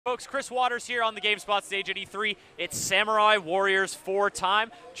Folks, Chris Waters here on the GameSpot stage at E3. It's Samurai Warriors 4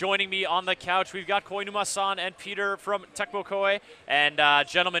 time. Joining me on the couch, we've got Koinuma-san and Peter from Tecmo Koei. And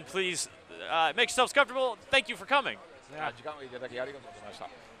gentlemen, please make yourselves comfortable. Thank you for coming. Thank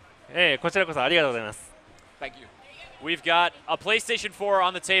you. We've got a PlayStation 4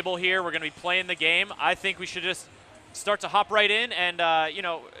 on the table here. We're going to be playing the game. I think we should just start to hop right in and,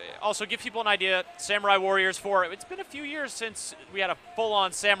 also give people an idea. Samurai Warriors 4, it's been a few years since we had a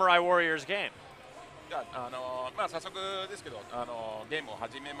full-on Samurai Warriors game. じゃあ、早速ですけど、ゲームを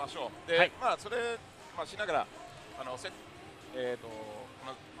始めましょう。で、それ、しながら、この戦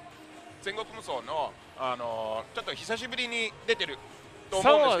国無双の、ちょっと久しぶりに出てると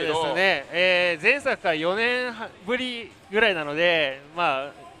思うんですけど。そうですね。前作から4年ぶりぐらいなので、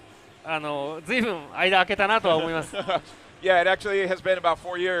ずいぶん間空けたなとは思います。Yeah, it actually has been about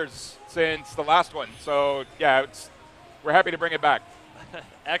 4 years since the last one. So, yeah, we're happy to bring it back.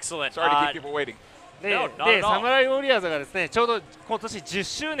 Excellent. Sorry to keep people waiting. で、サムライウォリアーズがですね、ちょうど今年10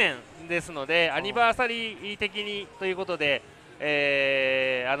周年ですので、アニバーサリー的にということで、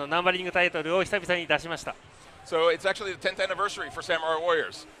ナンバリングタイトルを久々に出しました。So, it's actually the 10th anniversary for Samurai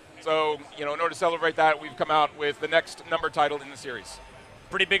Warriors. So, in order to celebrate that, we've come out with the next number title in the series.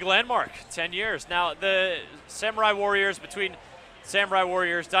 Pretty big landmark, 10 years. Now, the Samurai Warriors, between Samurai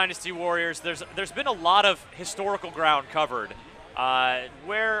Warriors, Dynasty Warriors, there's been a lot of historical ground covered.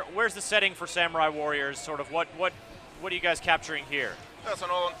 Where's the setting for Samurai Warriors? Sort of what are you guys capturing here? そ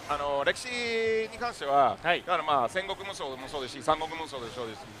の歴史に関しては、だから戦国無双もそうですし、三国無双もそう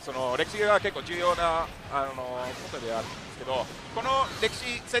ですし、その歴史が結構重要なことであるんですけど、この歴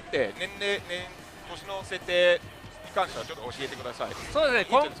史設定、年の設定。そうで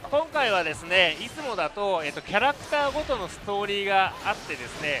すね、今回はですね、いつもだと、キャラクターごとのストーリーがあってで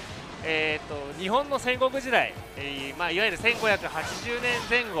すね、日本の戦国時代、いわゆる1580年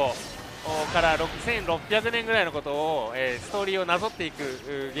前後から1600年ぐらいのことを、ストーリーをなぞってい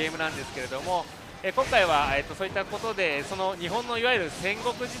くゲームなんですけれども、今回は、そういったことでその日本のいわゆる戦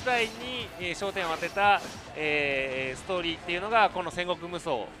国時代に、焦点を当てた、ストーリーっていうのがこの戦国無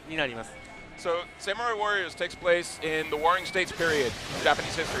双になります。So, Samurai Warriors takes place in the Warring States period in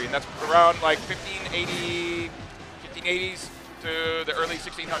Japanese history, and that's around like 1580s to the early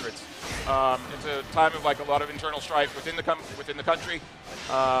 1600s. It's a time of like a lot of internal strife within the country,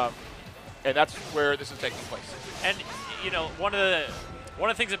 and that's where this is taking place. And one of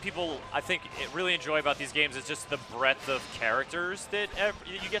the things that people I think really enjoy about these games is just the breadth of characters that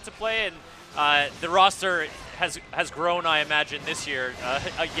you get to play, and the roster has grown, I imagine, this year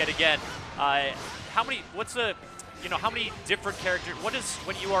yet again. How many different characters?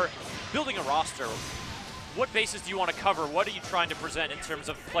 When you are building a roster, what bases do you want to cover? What are you trying to present in terms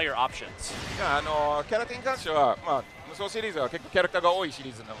of player options? キャラクターに関しては、無双シリーズは結構キャラクターが多いシ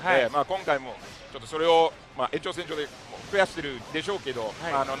リーズなので、今回もちょっとそれを延長線上で増やしてるでしょうけど、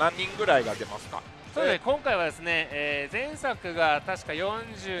何人ぐらいが出ますか？そうですね、今回はですね、前作が確か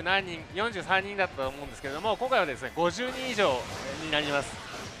43人だったと思うんですけれども、今回はですね50人以上になります。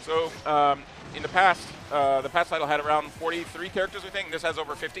So, in the past title had around 43 characters, I think. This has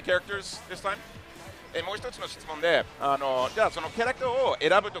over 50 characters this time. もう一つの質問で、じゃあそのキャラクターを選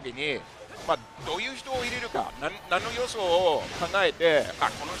ぶときに、どういう人を入れるか、何の要素を考えて、こ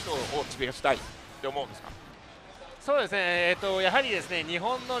の人を付けしたいって思うんですか？そうですね、やはりですね、日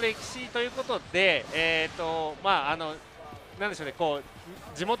本の歴史ということで、なんでしょうね、こう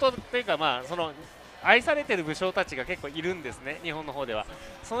地元というか、その愛されている武将たちが結構いるんですね、日本の方では。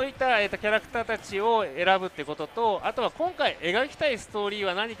そういった、キャラクターたちを選ぶってことと、あとは今回描きたいストーリー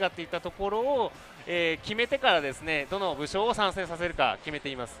は何かっていったところを、決めてからですね、どの武将を参戦させるか決めて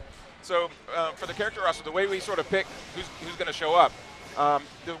います。So, for the character roster, the way we sort of pick who's going to show up,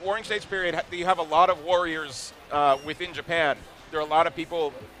 the Warring States period, you have a lot of warriors within Japan. There are a lot of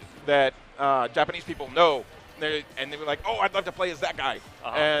people that Japanese people know, and they were like, "Oh, I'd love to play as that guy."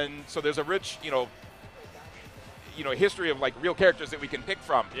 And so there's a rich, history of like real characters that we can pick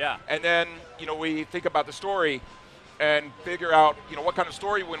from. Yeah. And then we think about the story and figure out what kind of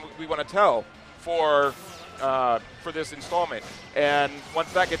story we want to tell for this installment. And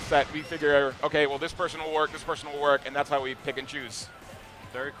once that gets set, we figure, okay, well this person will work, and that's how we pick and choose.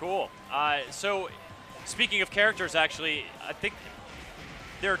 Very cool. So, speaking of characters, actually, I think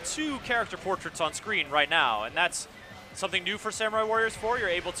there are 2 character portraits on screen right now, and that's something new for Samurai Warriors 4. You're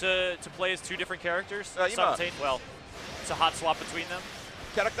able to play as 2 different characters. Well, it's a hot swap between them.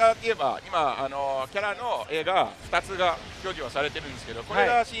 キャラクターって言えば今キャラの絵が2つが表示はされてるんですけど、これ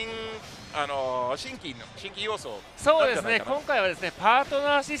が新規要素。そうですね、今回はですねパート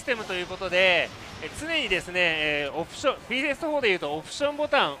ナーシステムということで、常にですね、オプション PS4 でいうとオプションボ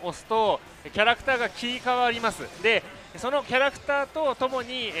タンを押すとキャラクターが切り替わります。でそのキャラクターととも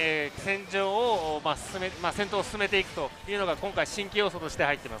に、戦場を、戦闘を進めていくというのが今回新規要素として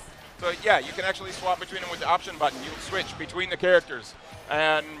入っています。So yeah, you can actually swap between them with the option button. You'll switch between the characters,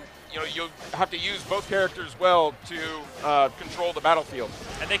 and you'll have to use both characters well to control the battlefield.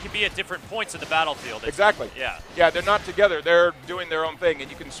 And they can be at different points in the battlefield. Exactly. Yeah, they're not together. They're doing their own thing,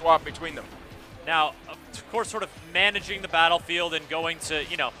 and you can swap between them. Now, of course, sort of managing the battlefield and going to,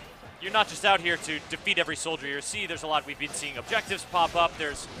 you're not just out here to defeat every soldier you see. There's a lot. We've been seeing objectives pop up.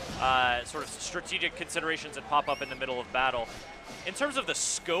 There's sort of strategic considerations that pop up in the middle of battle. In terms of the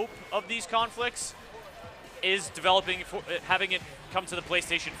scope of these conflicts, is developing, having it come to the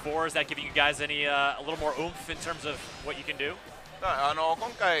PlayStation 4, is that giving you guys any a little more oomph in terms of what you can do?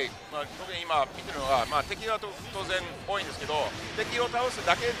 今回、特に今見てるのは、敵は当然多いんですけど、敵を倒す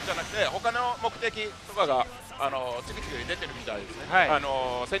だけじゃなくて他の目的とかが次々に出てるみたいですね。は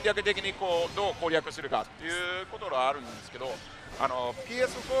い、戦略的にどう攻略するかっていうことがあるんですけど、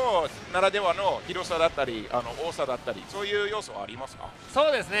PS4 ならではの広さだったり多さだったり、そういう要素はありますか？そ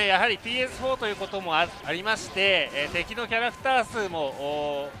うですね、やはり PS4 ということもありまして、敵のキャラクター数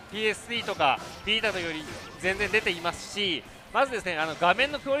も PS3 とかビータとより全然出ていますし、まずですね、画面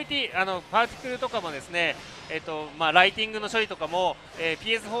のクオリティ、パーティクルとかもですね、ライティングの処理とかも、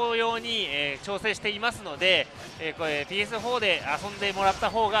PS4 用に、調整していますので、これ PS4 で遊んでもらった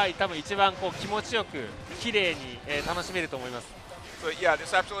方が多分一番気持ちよく綺麗に、楽しめると思います。So yeah,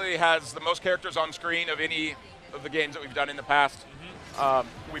 this absolutely has the most characters on screen of any of the games that we've done in the past.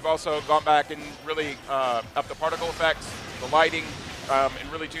 We've also gone back and really upped the particle effects, the lighting,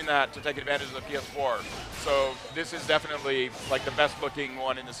 and really tuned that to take advantage of the PS4. So this is definitely like the best looking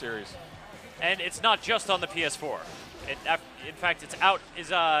one in the series. And it's not just on the PS4. In fact, it's out. Is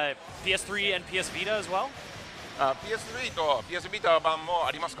PS3 and PS Vita as well? PS3 と PS Vita 版も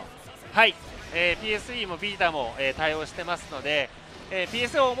ありますか？はい、PS3 も Vita も、対応してますので、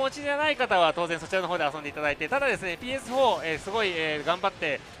PS をお持ちじゃない方は当然そちらの方で遊んでいただいて、ただですね PS4、すごい、頑張っ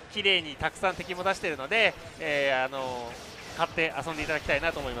て綺麗にたくさん敵も出しているので、買って遊んでいただきたい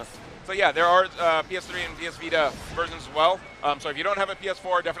なと思います。So yeah, there are PS3 and PS Vita versions as well. So if you don't have a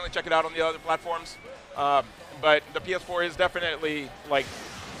PS4, definitely check it out on the other platforms. But the PS4 is definitely like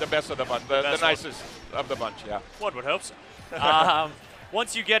the best of the bunch, the nicest of the bunch. Yeah. One would hope so.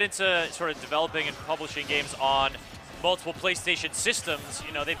 Once you get into sort of developing and publishing games on multiple PlayStation systems,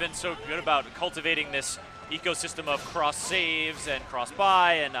 they've been so good about cultivating this ecosystem of cross saves and cross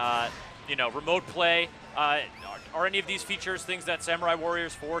buy and remote play. Are any of these features things that Samurai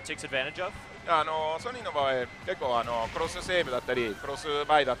Warriors 4 takes advantage of? ソニーの場合結構クロスセーブだったりクロス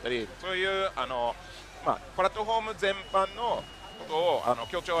バイだったりそういうプラットフォーム全般のことを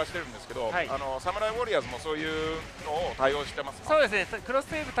強調はしてるんですけど、はい、サムライウォリアーズもそういうのを対応してますか？そうですね、クロス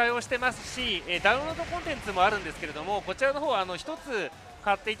セーブ対応してますし、ダウンロードコンテンツもあるんですけれども、こちらの方は一つ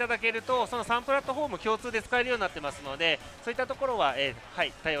買っていただけるとその3プラットフォーム共通で使えるようになってますので、そういったところは、は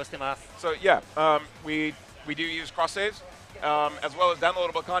い、対応してます。So yeah, we do use cross saves, as well as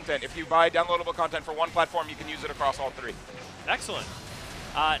downloadable content. If you buy downloadable content for one platform, you can use it across all three. Excellent.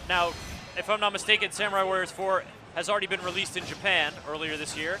 Now, if I'm not mistaken, Samurai Warriors 4 has already been released in Japan earlier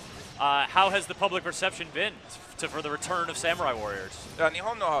this year. How has the public reception been for the return of Samurai Warriors? 日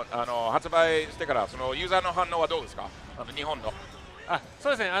本の発売してからそのユーザーの反応はどうですか？日本の。そ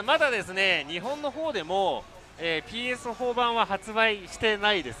うですね。まだですね、日本の方でも、PS4 版は発売して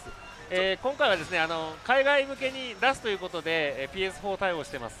ないです。今回はですね、海外向けに出すということで、PS4 対応し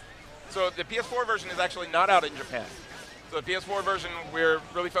てます。So the PS4 version is actually not out in Japan. So the PS4 version, we're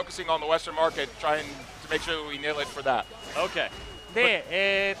really focusing on the Western market, trying to make sure we nail it for that. Okay. で、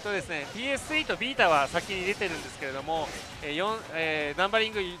ですね、PS3 とビータは先に出てるんですけれども、ナンバリ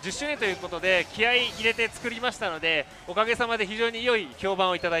ング10周年ということで気合い入れて作りましたので、おかげさまで非常に良い評判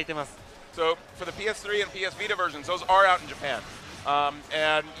をいただいてます。So for the PS3 and PS Vita versions, those are out in Japan.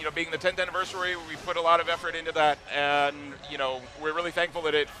 And being the 10th anniversary, we put a lot of effort into that, and we're really thankful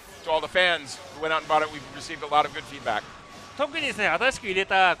that to all the fans who went out and bought it, we've received a lot of good feedback. 特にですね、新しく入れ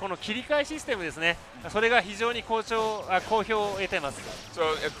たこの切り替えシステムですね、それが非常に好評を得ています。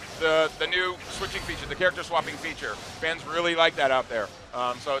So the new switching feature, the character swapping feature, fans really like that out there.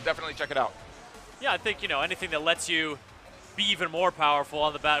 So definitely check it out. Yeah, I think anything that lets you be even more powerful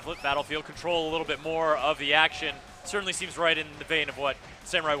on the battlefield, control a little bit more of the action, certainly seems right in the vein of what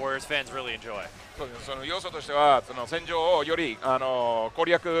Samurai Warriors fans really enjoy. そうですね、その要素としてはその戦場をより攻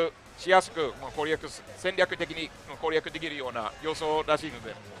略しやすく攻略戦略的に攻略できるような要素らしいの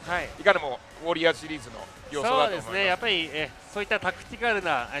で、はい、いかにもウォリアーシリーズの要素だと思います。そうですね、やっぱりそういったタクティカル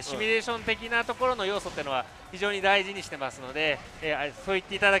なシミュレーション的なところの要素っていうのは非常に大事にしてますので、そう言っ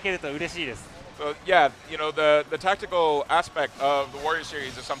ていただけると嬉しいです。So yeah, you know the tactical aspect of the Warrior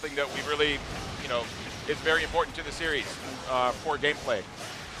series is something that we really, you know, is very important to the series for gameplay.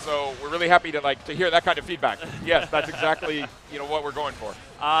 So we're really happy to hear that kind of feedback. Yes, that's exactly what we're going for.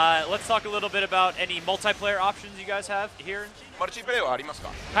 Let's talk a little bit about any multiplayer options you guys have here. マルチプレイはありますか？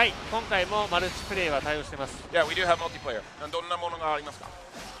はい、今回もマルチプレイは対応してます。Yeah, we do have multiplayer. どんなものがありますか？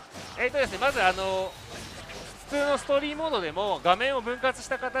ですね、まず普通のストーリーモードでも画面を分割し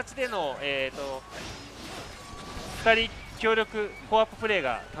た形での2人協力コアッププレイ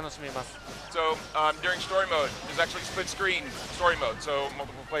が楽しめます。So during story mode, there's actually split screen story mode, so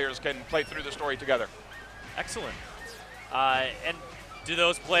multiple players can play through the story together. Excellent. And do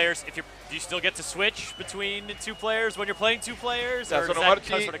those players, do you still get to switch between two players when you're playing two players, or does that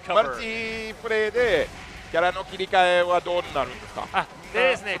sort of cover? マルチプレイでキャラの切り替えはどうなるんですか？で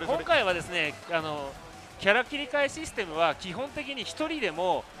ですね、今回はですね、キャラ切り替えシステムは基本的に1人で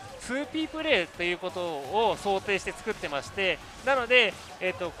も2P プレイということを想定して作ってまして、なので、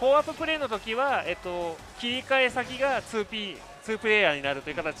コーアッププレイの時は、切り替え先が2プレイヤーになる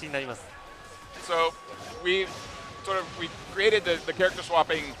という形になります。So we created the character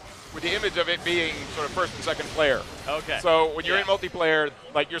swapping with the image of it being sort of first and second player. Okay. So when you're in multiplayer,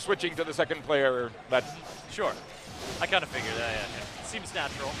 you're switching to the second player. That's sure. I kind of figured that. Yeah. Seems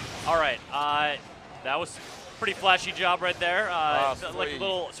natural. All right. That was pretty flashy job right there. Like a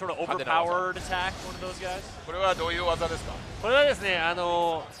little sort of overpowered attack, one of those guys. これはどういう技ですか？これはですね、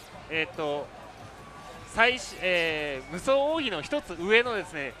無双奥義の一つ上ので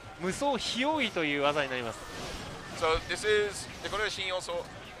すね、無双非奥義という技になります。So this is これは新要素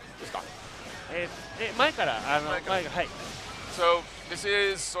ですか？前からはい。So this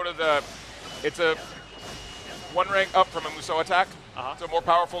is sort of it's a one rank up from a Musou attack. So a more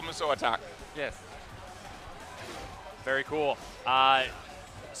powerful Musou attack. Yes. Very cool.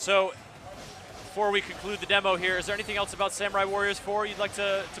 So, before we conclude the demo here, is there anything else about Samurai Warriors 4 you'd like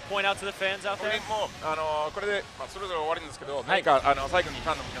to point out to the fans out こ there? れもこれでそれぞれ終わりんですけど、何か最後にフ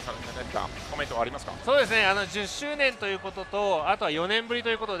ァンの皆さんに何かコメントはありますか？そうですね、10周年ということと、あとは4年ぶりと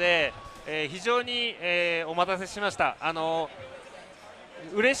いうことで、非常に、お待たせしました。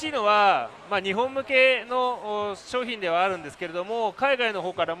嬉しいのは、日本向けの商品ではあるんですけれども、海外の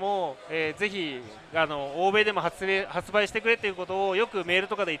方からも、ぜひ欧米でも発売してくれということをよくメール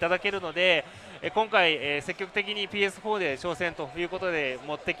とかでいただけるので、今回、積極的に PS4 で挑戦ということで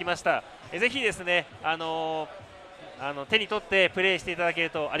持ってきました。ぜひですね、手に取ってプレイしていただける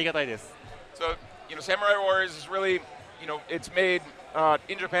とありがたいです。So, Samurai Warriors is really, it's made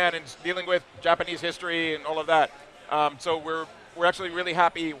in Japan and it's dealing with Japanese history and all of that. So we're actually really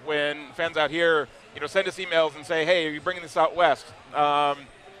happy when fans out here, send us emails and say, "Hey, are you bringing this out west?"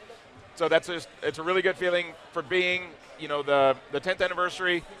 So it's a really good feeling for being, the 10th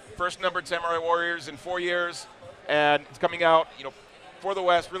anniversary, first numbered Samurai Warriors in 4 years, and it's coming out, for the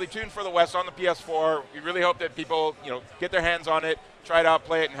West, really tuned for the West on the PS4. We really hope that people, get their hands on it, try it out,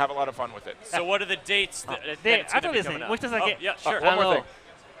 play it, and have a lot of fun with it. So what are the dates thatで、 it's あ going と to で be すね、 coming もう out? 一つだけ。Yeah, sure. One more thing.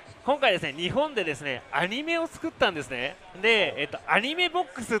 今回ですね、日本でですね、アニメを作ったんですね。で、アニメボッ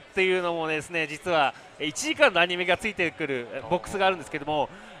クスっていうのもですね、実は1時間のアニメがついてくるボックスがあるんですけども、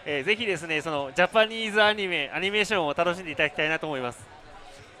ぜひですね、そのジャパニーズアニメーションを楽しんでいただきたいなと思います。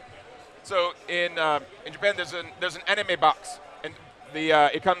So in Japan, there's an anime box, and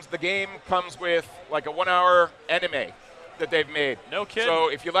the game comes with like a 1-hour anime that they've made. No kidding.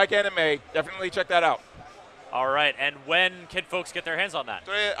 So if you like anime, definitely check that out. All right, and when can folks get their hands on that?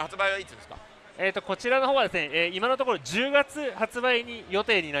 それ発売はいつですか？こちらの方はですね、今のところ10月発売に予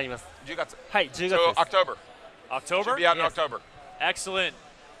定になります。10月。はい、10月です。So October. October? Should be out in Yes. October. Excellent.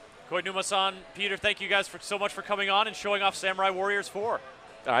 Koinuma-san, Peter, thank you guys so much for coming on and showing off Samurai Warriors 4.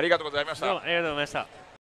 ありがとうございました。どうもありがとうございました。